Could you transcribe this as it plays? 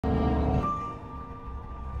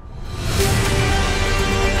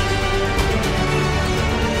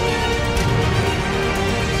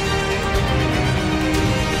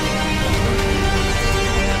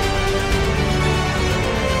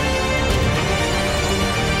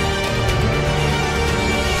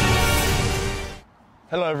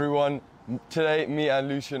Today, me and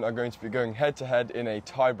Lucian are going to be going head to head in a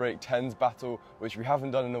tie-break tens battle, which we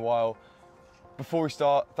haven't done in a while. Before we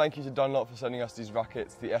start, thank you to Dunlop for sending us these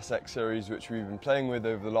rackets, the SX series, which we've been playing with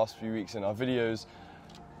over the last few weeks in our videos.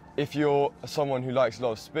 If you're someone who likes a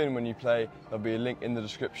lot of spin when you play, there'll be a link in the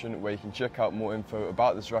description where you can check out more info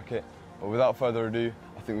about this racket. But without further ado,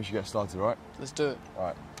 I think we should get started, right? Let's do it. All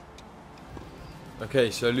right.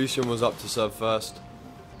 Okay, so Lucian was up to serve first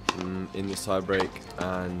in this tie break,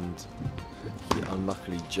 and he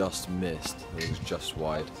unluckily just missed. It was just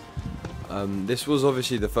wide. This was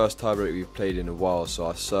obviously the first tie break we've played in a while, so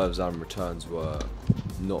our serves and returns were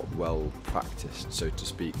not well practiced, so to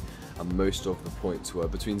speak. And most of the points were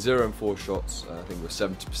between 0 and 4 shots. I think we're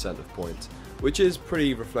 70% of points, which is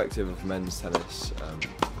pretty reflective of men's tennis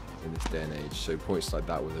in this day and age. So points like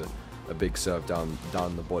that with a big serve down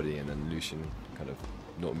the body, and then Lucian kind of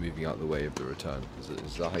not moving out the way of the return.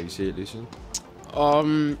 Is that how you see it, Lucian?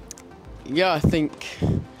 Yeah, I think,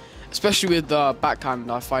 especially with the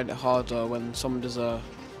backhand, I find it harder when someone does a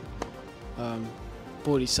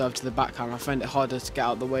body serve to the backhand. I find it harder to get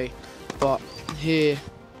out of the way. But here,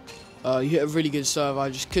 you hit a really good serve.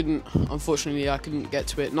 I just couldn't, unfortunately, I couldn't get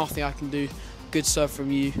to it. Nothing I can do. Good serve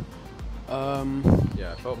from you.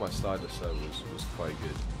 Yeah, I felt my slider serve was quite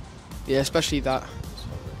good. Yeah, especially that.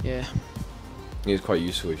 Yeah. It's quite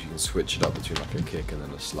useful if you can switch it up between like a kick and then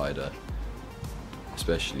a slider,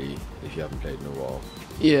 especially if you haven't played in a while.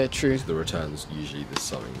 Yeah, true. The returns usually there's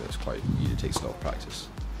something that's quite usually takes a lot of practice.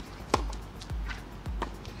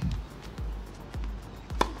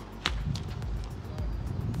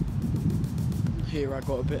 Here I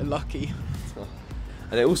got a bit lucky.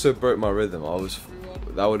 And it also broke my rhythm.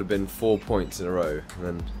 That would have been 4 points in a row, and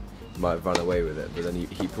then you might have run away with it. But then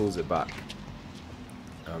he pulls it back.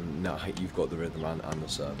 Now you've got the rhythm and the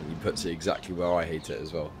serve, and he puts it exactly where I hate it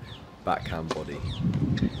as well. Backhand body.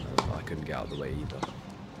 I couldn't get out of the way either.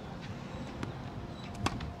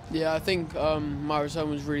 Yeah, I think my return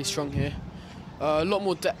was really strong here. A lot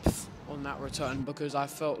more depth on that return because I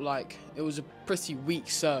felt like it was a pretty weak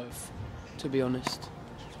serve, to be honest.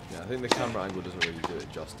 Yeah, I think the camera angle doesn't really do it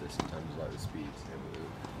justice in terms of like the speed.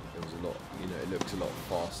 It was a lot, you know, it looked a lot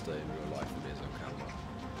faster in real life than it is on camera.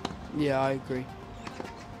 Yeah, I agree.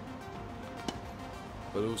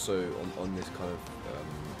 But also on this kind of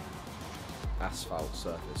asphalt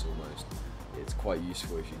surface almost, it's quite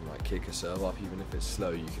useful if you can like kick a serve up, even if it's slow.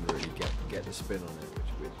 You can really get the spin on it,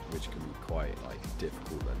 which can be quite like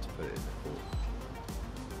difficult then to put it in the court.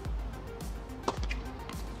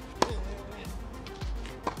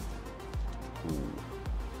 Ooh.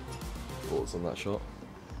 Thoughts on that shot?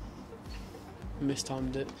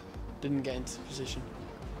 Mistimed it. Didn't get into position.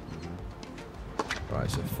 Right,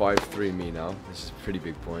 so 5-3 me now. This is a pretty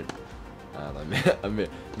big point, and I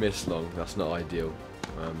missed long. That's not ideal.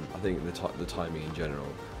 I think the timing in general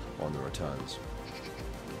on the returns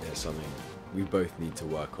is something we both need to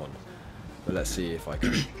work on. But let's see if I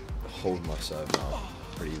can hold my serve now.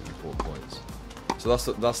 Pretty important points. So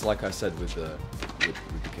that's like I said with the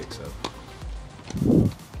kick serve.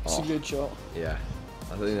 It's a good shot. Yeah,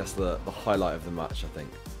 I think that's the highlight of the match. I think.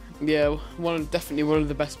 Yeah, definitely one of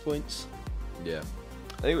the best points. Yeah,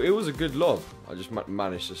 I think it was a good lob. I just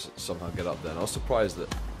managed to somehow get up there, and I was surprised that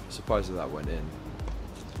that went in.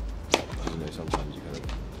 You know, sometimes you kind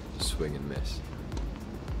of swing and miss.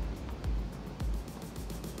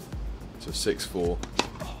 So 6-4,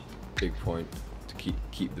 big point to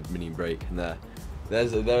keep the mini break, and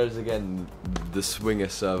there's again the swinger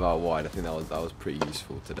serve out wide. I think that was pretty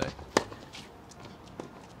useful today.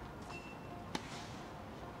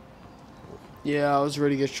 Yeah, it was a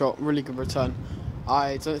really good shot, really good return.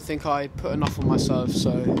 I don't think I put enough on my serve,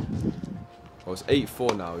 so. Well, it's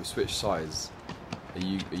 8-4 now. We switched sides. Are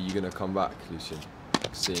you gonna come back, Lucian?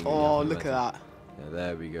 Oh, look at that. Yeah,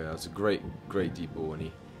 there we go. That's a great deep ball, and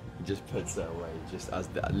he just puts that away just as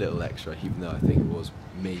that little extra, even though I think it was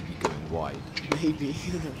maybe going wide. Maybe.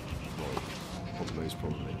 Well, most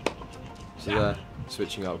probably. So there,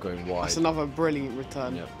 switching out, going wide. That's another brilliant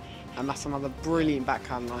return. Yep. And that's another brilliant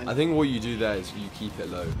backhand line. I think what you do there is you keep it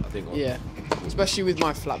low. I think. Yeah, especially with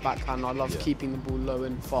my flat backhand, I love keeping the ball low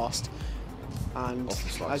and fast. And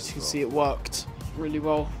as you can see, it worked really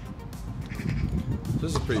well.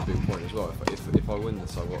 This is a pretty big point as well. If I win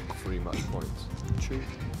this, I've got 3 match points. True.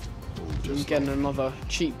 And getting another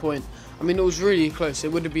cheap point. I mean, it was really close.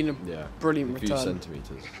 It would have been a brilliant return. A few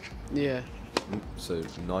centimetres. Yeah. So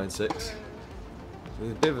 9-6. A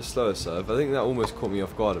bit of a slower serve. I think that almost caught me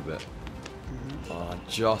off guard a bit. Oh, I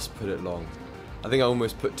just put it long. I think I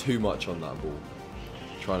almost put too much on that ball,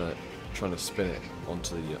 trying to spin it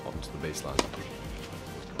onto the baseline.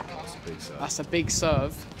 That's a big serve. That's a big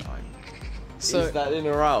serve. So is that in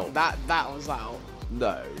or out? That was out.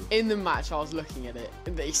 No. In the match, I was looking at it.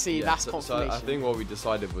 You see, Yeah, that's so confirmation. I think what we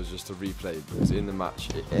decided was just to replay, because in the match,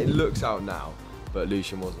 it looks out now, but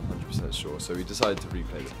Lucian wasn't 100% sure, so we decided to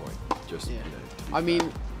replay the point. Just, Yeah. you know, to be I fair.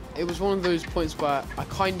 mean, it was one of those points where I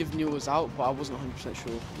kind of knew it was out, but I wasn't 100%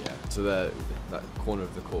 sure. Yeah, so that corner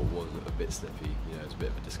of the court was a bit slippy, you know, it's a bit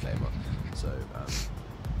of a disclaimer. So,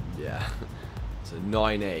 yeah. So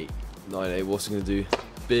 9-8. 9-8, what's he going to do?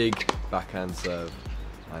 Big backhand serve,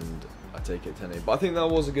 and I take it 10-8. But I think that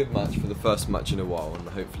was a good match for the first match in a while, and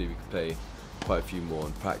hopefully we can play quite a few more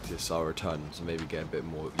and practice our return, so maybe get a bit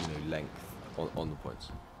more, you know, length on the points.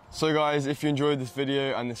 So guys, if you enjoyed this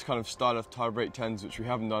video and this kind of style of tiebreak 10s, which we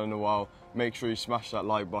haven't done in a while, make sure you smash that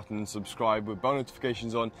like button and subscribe with bell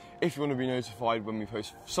notifications on if you want to be notified when we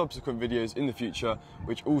post subsequent videos in the future,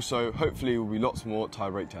 which also hopefully will be lots more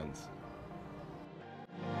tiebreak 10s.